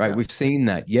 Right, Yeah, we've seen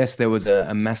that. Yes, there was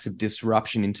a massive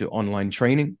disruption into online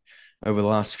training over the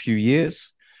last few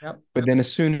years. yep, But then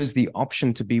as soon as the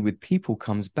option to be with people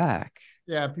comes back,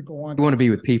 yeah. People want you want that. to be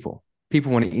with people.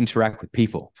 People want to interact with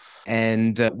people.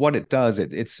 And what it does,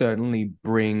 it certainly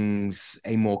brings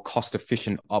a more cost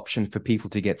efficient option for people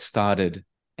to get started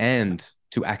and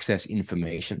to access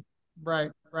information.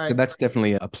 Right, So right. that's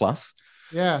definitely a plus.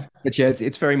 Yeah, But yeah,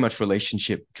 it's very much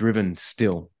relationship driven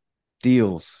still.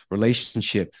 Deals,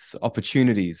 relationships,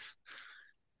 opportunities.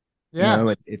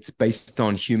 yeah, It's based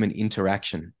on human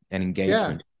interaction and yeah.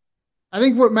 engagement. I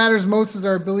think what matters most is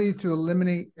our ability to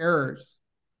eliminate errors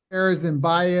in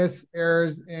bias,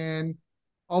 errors in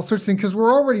all sorts of things, because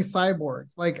we're already cyborgs.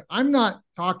 Like, I'm not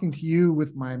talking to you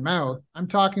with my mouth. I'm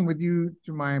talking with you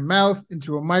through my mouth,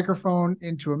 into a microphone,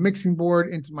 into a mixing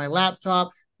board, into my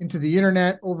laptop, into the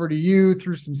internet, over to you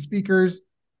through some speakers.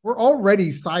 We're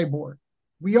already cyborg.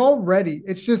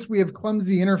 It's just we have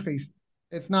clumsy interfaces.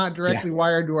 It's not Yeah. directly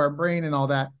wired to our brain and all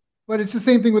that. But it's the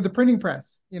same thing with the printing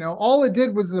press. All it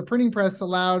did was the printing press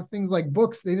allowed things like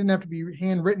books. They didn't have to be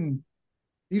handwritten.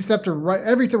 You used to have to write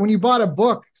every time when you bought a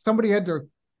book, somebody had to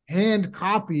hand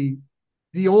copy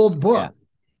the old Yeah. book,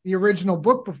 the original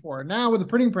book before. Now with the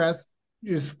printing press,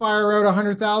 you just fire out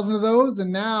 100,000 of those,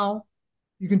 and now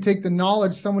you can take the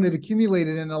knowledge someone had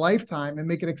accumulated in a lifetime and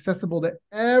make it accessible to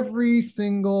every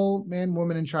single man,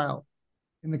 woman, and child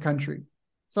in the country.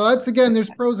 So that's, again, there's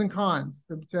pros and cons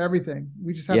to everything.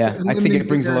 We just have to Yeah, I think eliminate it the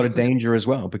brings a lot errors of quickly. danger as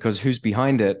well, because who's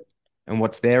behind it and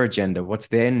what's their agenda, what's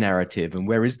their narrative, and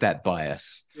where is that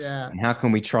bias? Yeah, And how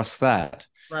can we trust that?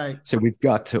 right. So we've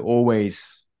got to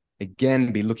always,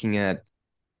 again, be looking at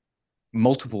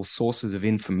multiple sources of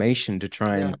information to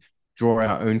try Yeah, and draw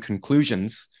our own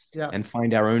conclusions yeah, and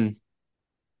find our own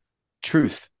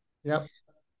truth. yep,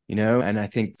 And I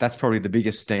think that's probably the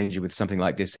biggest danger with something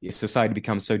like this. If society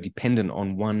becomes so dependent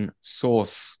on one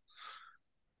source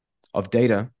of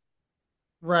data.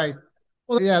 right.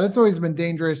 Well, yeah, that's always been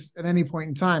dangerous at any point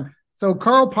in time. So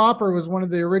Karl Popper was one of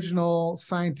the original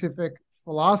scientific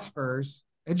philosophers,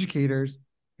 educators,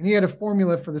 and he had a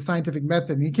formula for the scientific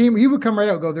method. And he would come right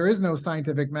out and go, there is no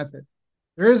scientific method.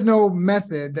 There is no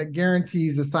method that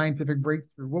guarantees a scientific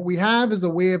breakthrough. What we have is a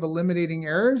way of eliminating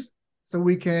errors so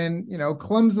we can,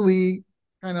 clumsily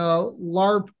kind of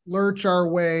lurch our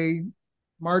way,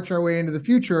 march our way into the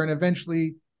future, and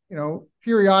eventually,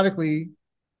 periodically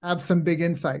have some big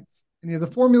insights. And the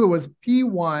formula was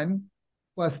P1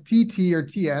 plus TT or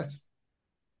TS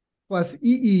plus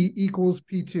EE equals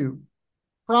P2.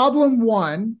 Problem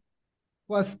one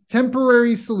plus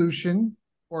temporary solution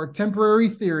or temporary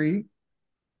theory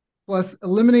plus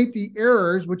eliminate the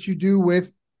errors, which you do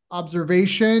with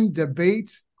observation,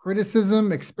 debate,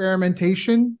 criticism,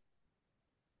 experimentation,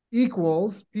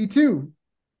 equals P2.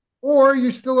 Or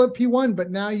you're still at P1,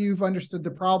 but now you've understood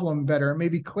the problem better,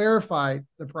 maybe clarified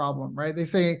the problem, right? They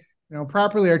say,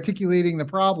 properly articulating the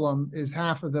problem is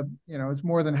it's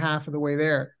more than half of the way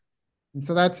there. And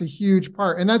so that's a huge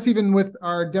part. And that's even with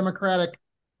our democratic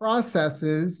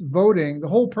processes, voting. The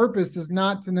whole purpose is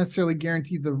not to necessarily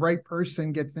guarantee the right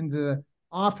person gets into the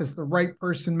office, the right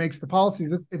person makes the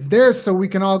policies. It's there so we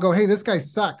can all go, hey, this guy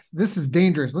sucks. This is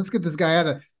dangerous. Let's get this guy out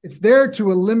of. It's there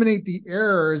to eliminate the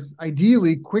errors,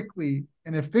 ideally, quickly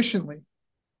and efficiently,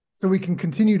 so we can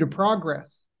continue to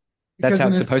progress. That's Because how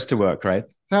it's supposed to work, right?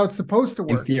 it's how it's supposed to In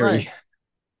work. Right. theory.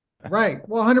 Right.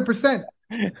 Well, 100%.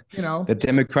 The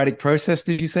democratic process,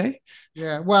 did you say?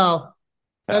 Yeah. Well,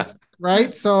 that's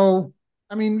right. So,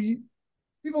 I mean,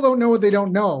 people don't know what they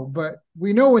don't know, but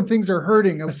we know when things are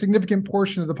hurting a significant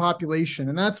portion of the population.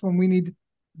 And that's when we need to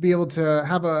be able to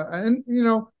have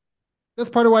that's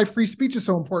part of why free speech is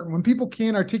so important. When people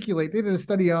can't articulate, they did a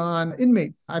study on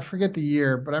inmates. I forget the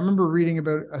year, but I remember reading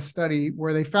about a study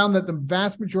where they found that the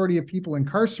vast majority of people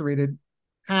incarcerated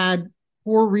had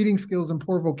poor reading skills and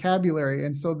poor vocabulary.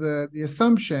 And so the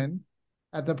assumption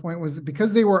at that point was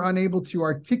because they were unable to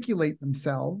articulate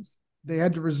themselves, they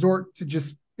had to resort to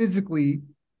just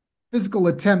physical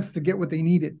attempts to get what they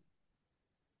needed.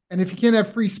 And if you can't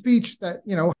have free speech,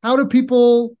 how do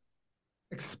people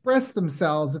express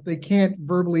themselves if they can't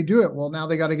verbally do it? Well, now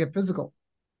they got to get physical.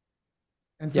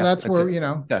 And so Yeah, that's that's where,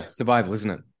 it. Yeah, survival, isn't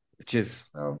it? Which is,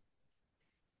 so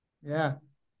yeah.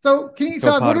 So can you it's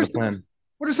all talk, part of the plan.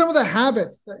 what are some of the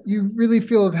habits that you really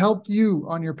feel have helped you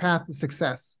on your path to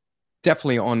success?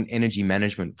 Definitely on energy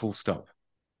management, full stop.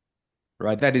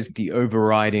 Right? That is the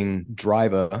overriding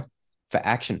driver for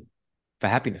action, for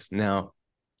happiness. Now,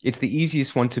 it's the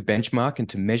easiest one to benchmark and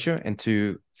to measure and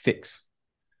to fix.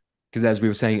 Because as we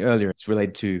were saying earlier, it's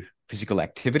related to physical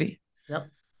activity, Yep.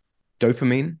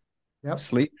 dopamine, Yep.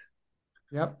 sleep.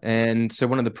 Yep. And so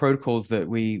one of the protocols that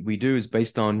we do is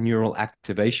based on neural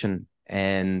activation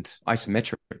and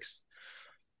isometrics.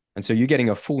 And so you're getting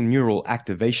a full neural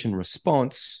activation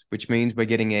response, which means we're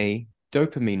getting a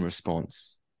dopamine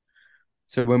response.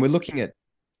 So when we're looking at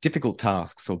difficult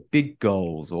tasks or big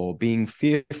goals or being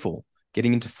fearful,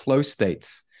 getting into flow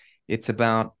states, it's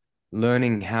about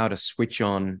learning how to switch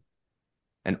on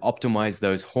and optimize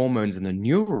those hormones and the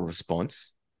neural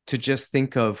response to just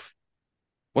think of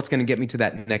what's going to get me to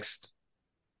that next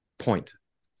point,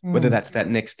 whether that's that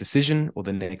next decision or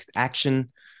the next action,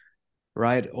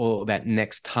 right? Or that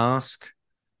next task.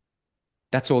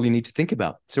 That's all you need to think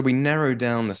about. So we narrow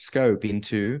down the scope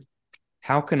into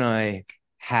how can I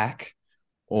hack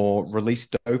or release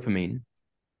dopamine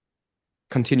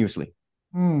continuously?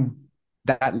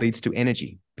 That leads to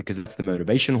energy because that's the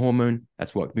motivation hormone.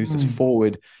 That's what moves us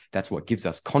forward. That's what gives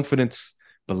us confidence,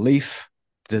 belief,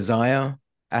 desire,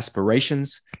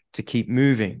 aspirations to keep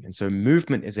moving. And so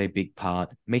movement is a big part.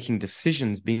 Making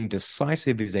decisions, being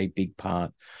decisive is a big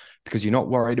part because you're not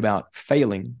worried about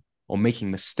failing or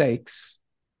making mistakes.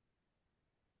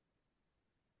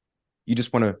 You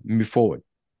just want to move forward.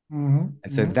 And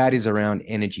so that is around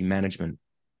energy management.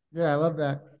 Yeah, I love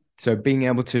that. So being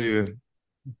able to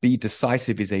be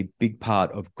decisive is a big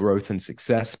part of growth and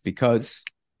success because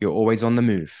You're always on the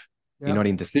move. You're not Yep.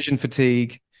 in decision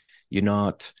fatigue. You're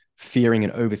not fearing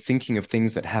and overthinking of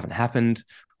things that haven't happened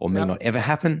or may Yep. not ever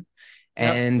happen.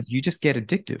 Yep. And you just get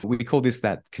addictive. We call this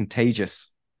that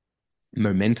contagious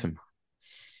momentum,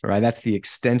 right? That's the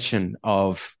extension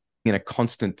of in a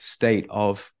constant state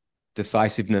of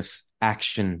decisiveness,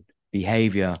 action,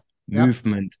 behavior, Yep.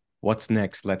 movement. What's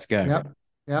next? Let's go. Yep.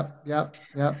 Yep. Yep.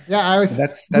 Yep. Yeah. I So was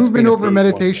that's movement been a over big one.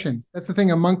 meditation. That's the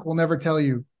thing a monk will never tell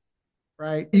you,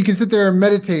 right? You can sit there and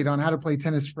meditate on how to play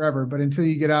tennis forever, but until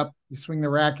you get up, you swing the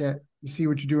racket, you see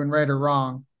what you're doing right or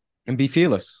wrong. And be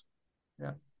fearless.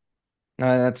 Yeah.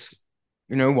 That's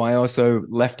why I also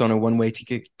left on a one-way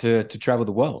ticket to travel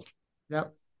the world.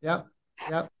 Yep. Yep.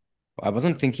 Yep. I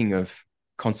wasn't thinking of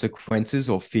consequences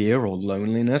or fear or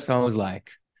loneliness. I was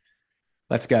like,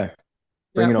 let's go.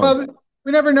 Bring Yeah. it on. Well,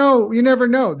 we never know. You never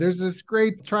know. There's this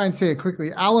great, try and say it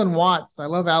quickly. Alan Watts. I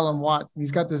love Alan Watts. And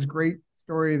he's got this great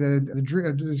story, the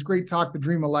dream, this great talk, The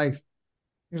Dream of Life.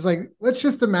 He was like, let's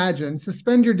just imagine,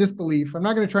 suspend your disbelief. I'm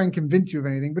not going to try and convince you of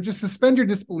anything, but just suspend your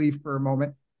disbelief for a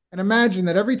moment and imagine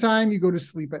that every time you go to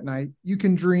sleep at night, you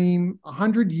can dream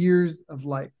 100 years of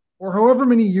life or however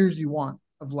many years you want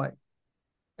of life.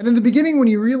 And in the beginning, when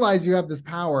you realize you have this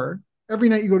power, every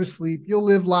night you go to sleep, you'll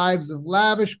live lives of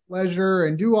lavish pleasure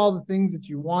and do all the things that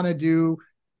you want to do.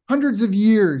 Hundreds of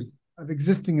years of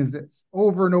existing as this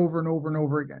over and over and over and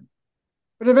over again.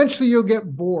 But eventually you'll get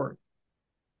bored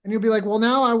and you'll be like, well,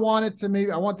 now I want it to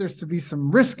maybe, I want there to be some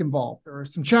risk involved or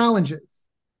some challenges,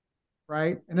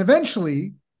 right? And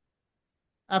eventually,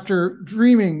 after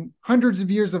dreaming hundreds of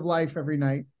years of life every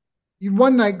night, you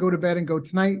one night go to bed and go,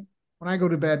 tonight, when I go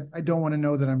to bed, I don't want to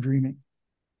know that I'm dreaming.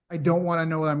 I don't want to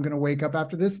know that I'm going to wake up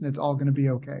after this and it's all going to be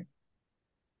okay.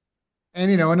 And,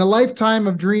 in a lifetime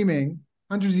of dreaming,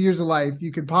 hundreds of years of life,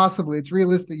 it's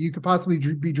realistic, you could possibly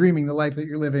be dreaming the life that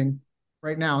you're living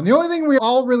right now. And the only thing we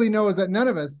all really know is that none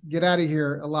of us get out of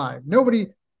here alive. Nobody,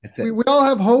 That's it. we all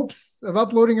have hopes of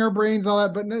uploading our brains, all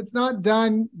that, but it's not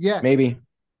done yet. Maybe.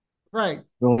 Right.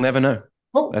 We'll never know.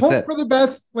 Hope That's it. for the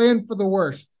best, plan for the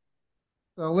worst.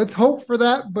 So let's hope for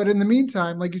that. But in the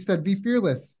meantime, like you said, be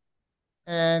fearless.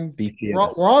 And Be we're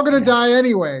fearless. all going to Yeah. die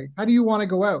anyway. How do you want to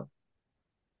go out?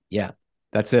 Yeah.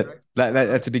 That's it. Right?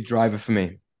 That's a big driver for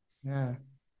me. Yeah.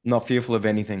 Not fearful of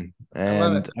anything. I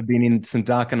love And it. I've been in some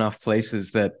dark enough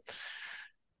places that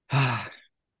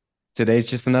today's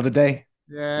just another day.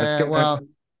 Let's Yeah. go. Well,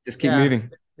 Just keep yeah. moving.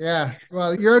 Yeah.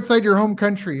 Well, you're outside your home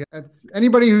country. That's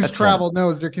anybody who's That's right. traveled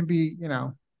knows there can be,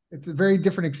 it's a very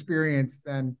different experience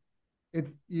than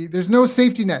there's no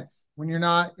safety nets when you're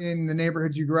not in the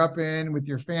neighborhoods you grew up in with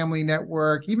your family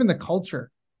network, even the culture,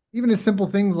 even as simple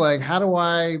things like how do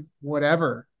I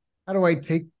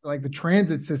take like the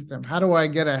transit system? How do I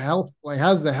get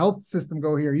how's the health system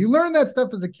go here? You learn that stuff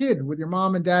as a kid with your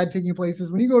mom and dad taking you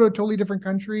places. When you go to a totally different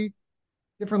country,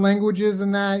 different languages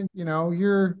and that,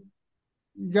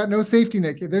 you got no safety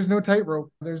net. There's no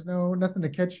tightrope. There's nothing to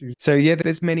catch you. So yeah,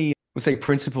 there's many, we'll say,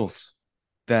 principles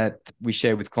that we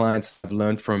share with clients. I've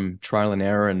learned from trial and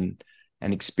error and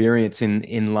experience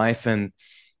in life. And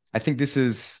I think this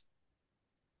is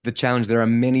the challenge. There are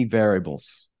many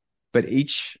variables, but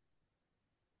each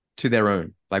to their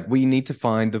own. Like we need to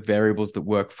find the variables that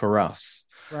work for us.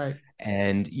 Right.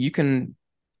 And you can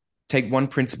take one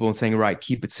principle and saying, right,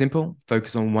 keep it simple,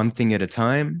 focus on one thing at a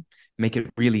time, make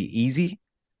it really easy.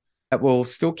 That will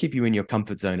still keep you in your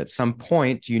comfort zone. At some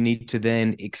point, you need to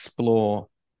then explore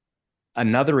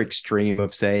another extreme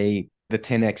of, say, the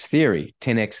 10x theory,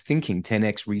 10x thinking,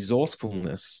 10x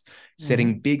resourcefulness,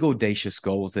 setting big, audacious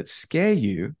goals that scare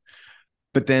you.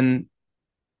 But then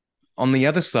on the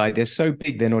other side, they're so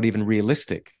big, they're not even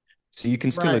realistic. So you can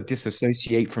still Right.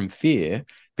 disassociate from fear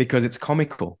because it's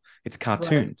comical, it's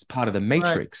cartoon, Right. it's part of the Right.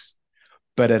 matrix,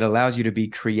 but it allows you to be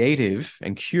creative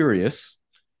and curious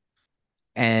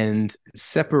and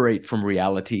separate from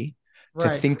reality to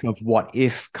Right. think of what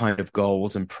if kind of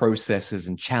goals and processes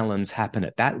and challenges happen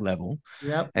at that level.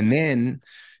 Yep. And then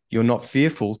you're not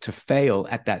fearful to fail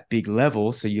at that big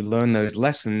level. So you learn those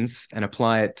lessons and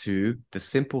apply it to the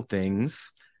simple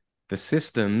things, the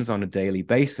systems on a daily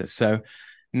basis. So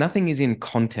nothing is in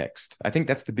context. I think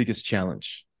that's the biggest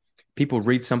challenge. People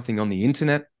read something on the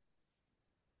internet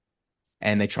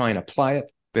and they try and apply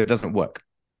it, but it doesn't work.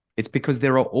 It's because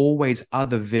there are always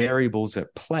other variables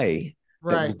at play that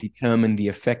will Right. determine the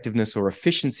effectiveness or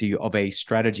efficiency of a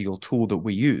strategy or tool that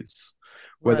we use,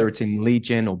 whether Right. it's in lead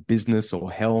gen or business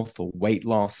or health or weight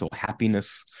loss or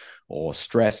happiness or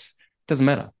stress. It doesn't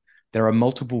matter. There are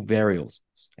multiple variables,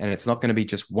 and it's not going to be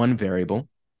just one variable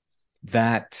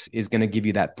that is going to give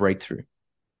you that breakthrough.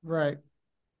 Right.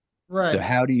 So Right.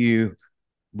 how do you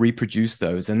reproduce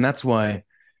those? And that's why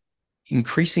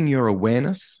increasing your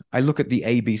awareness, I look at the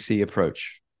ABC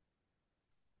approach: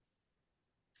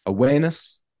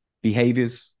 awareness,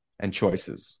 behaviors, and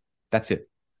choices. That's it.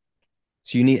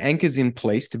 So you need anchors in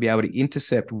place to be able to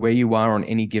intercept where you are on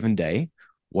any given day.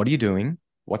 What are you doing?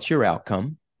 What's your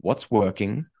outcome? What's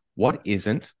working? What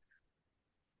isn't?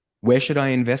 Where should I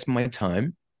invest my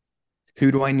time?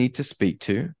 Who do I need to speak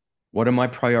to? What are my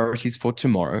priorities for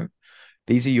tomorrow?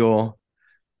 These are your,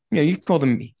 you call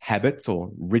them habits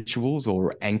or rituals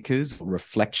or anchors or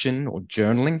reflection or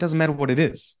journaling. Doesn't matter what it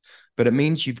is, but it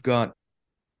means you've got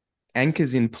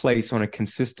anchors in place on a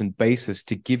consistent basis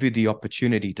to give you the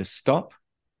opportunity to stop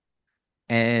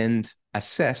and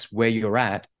assess where you're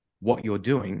at, what you're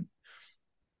doing.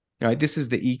 All right, this is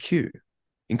the EQ,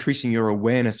 increasing your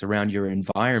awareness around your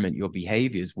environment, your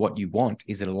behaviors, what you want.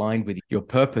 Is it aligned with your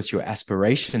purpose, your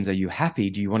aspirations? Are you happy?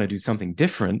 Do you want to do something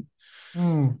different?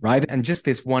 Right? And just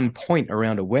this one point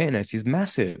around awareness is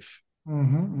massive.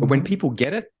 But when people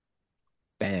get it,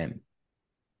 bam.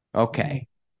 Okay.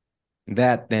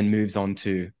 That then moves on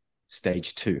to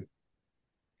stage 2.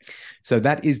 So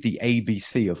that is the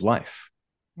ABC of life.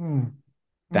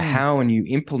 The how and you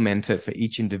implement it for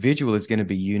each individual is going to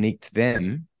be unique to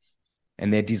them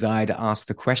and their desire to ask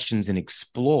the questions and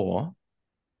explore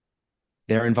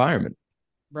their environment.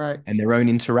 Right. And their own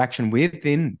interaction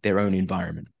within their own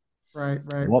environment. Right.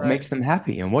 What makes them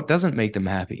happy and what doesn't make them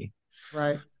happy.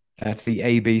 Right. That's the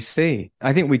ABC.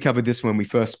 I think we covered this when we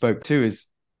first spoke too, is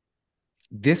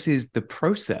this is the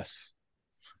process.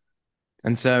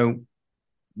 And so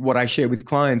what I share with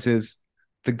clients is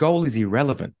the goal is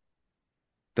irrelevant.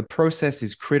 The process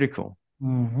is critical.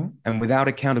 And without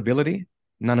accountability,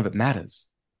 none of it matters.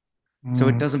 So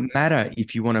it doesn't matter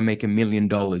if you want to make $1 million,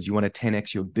 you want to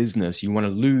 10x your business, you want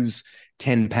to lose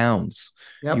 10 pounds,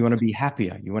 you want to be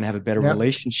happier, you want to have a better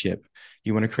relationship,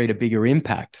 you want to create a bigger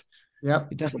impact.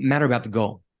 It doesn't matter about the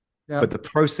goal, but the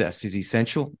process is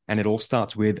essential. And it all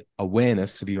starts with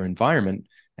awareness of your environment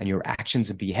and your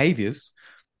actions and behaviors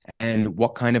and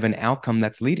what kind of an outcome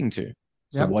that's leading to.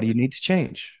 So what do you need to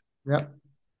change?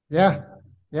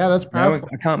 Yeah, that's powerful.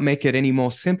 I can't make it any more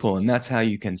simple. And that's how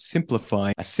you can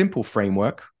simplify a simple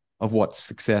framework of what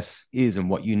success is and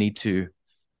what you need to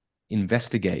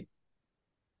investigate.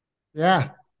 Yeah,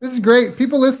 this is great.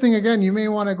 People listening, again, you may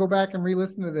want to go back and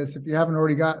re-listen to this if you haven't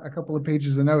already got a couple of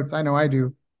pages of notes. I know I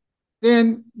do.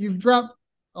 Dan, you've dropped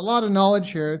a lot of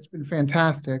knowledge here. It's been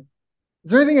fantastic.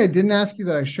 Is there anything I didn't ask you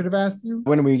that I should have asked you?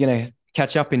 When are we going to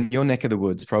catch up in your neck of the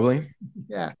woods, probably?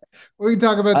 Yeah, we can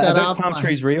talk about that. Are those palm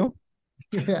trees real?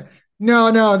 Yeah.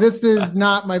 No, this is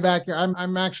not my backyard.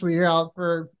 I'm actually here out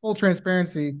for full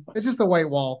transparency. It's just a white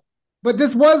wall. But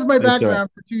this was my background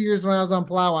for 2 years when I was on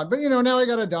Palawan. But now I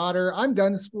got a daughter. I'm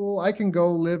done school. I can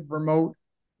go live remote.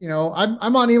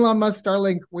 I'm on Elon Musk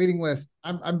Starlink waiting list.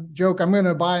 I'm joke. I'm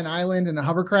gonna buy an island and a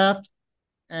hovercraft,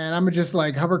 and I'm gonna just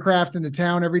like hovercraft into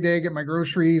town every day, get my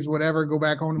groceries, whatever, go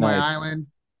back home to my island.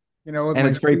 And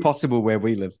it's very possible where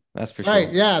we live. That's for sure.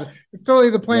 Right. Yeah. It's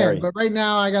totally the plan. But right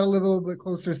now I got to live a little bit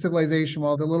closer to civilization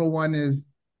while the little one is,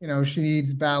 she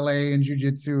needs ballet and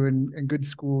jujitsu and good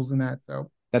schools and that.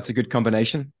 So that's a good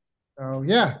combination. So,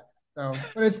 yeah. But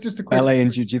it's just a quick ballet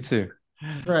and jujitsu.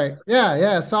 Right.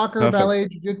 Yeah. Soccer, perfect. Ballet,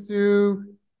 jujitsu,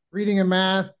 reading and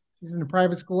math. She's in a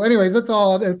private school. Anyways, that's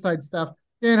all outside stuff.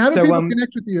 Dan, how do people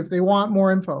connect with you if they want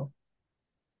more info?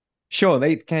 Sure,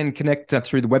 they can connect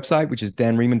through the website, which is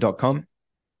danreman.com.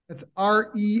 It's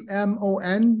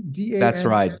REMON. That's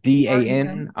right,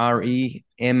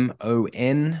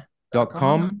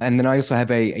 DANREMON.com. And then I also have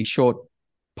a short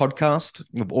podcast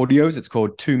of audios. It's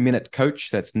called 2 Minute Coach.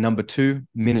 That's number 2,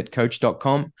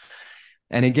 minutecoach.com.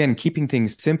 And again, keeping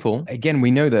things simple. Again,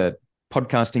 we know that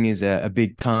podcasting is a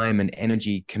big time and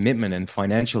energy commitment and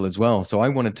financial as well. So I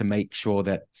wanted to make sure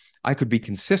that I could be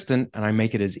consistent and I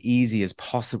make it as easy as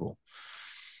possible.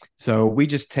 So we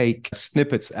just take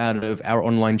snippets out of our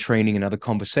online training and other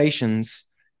conversations,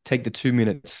 take the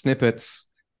 2-minute snippets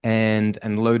and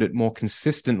load it more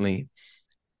consistently.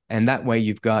 And that way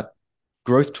you've got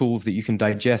growth tools that you can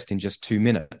digest in just 2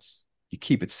 minutes. You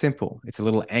keep it simple. It's a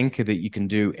little anchor that you can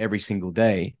do every single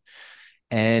day.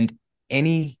 And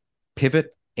any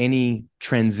pivot, any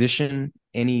transition,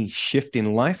 any shift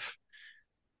in life,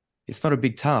 it's not a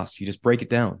big task. You just break it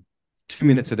down. 2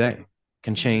 minutes a day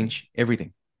can change everything.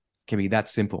 It can be that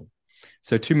simple.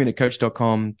 So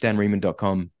 2minutecoach.com,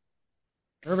 danreman.com.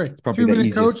 Perfect. Probably 2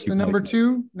 Minute Coach, the number places.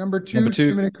 two,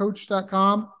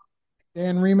 2minutecoach.com,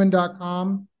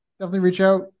 danreman.com. Definitely reach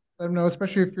out. Let them know,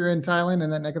 especially if you're in Thailand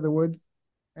and that neck of the woods.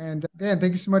 And Dan,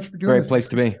 thank you so much for doing this. Great place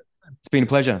to be. It's been a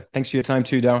pleasure. Thanks for your time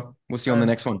too, Darryl. We'll see you on the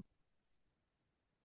next one.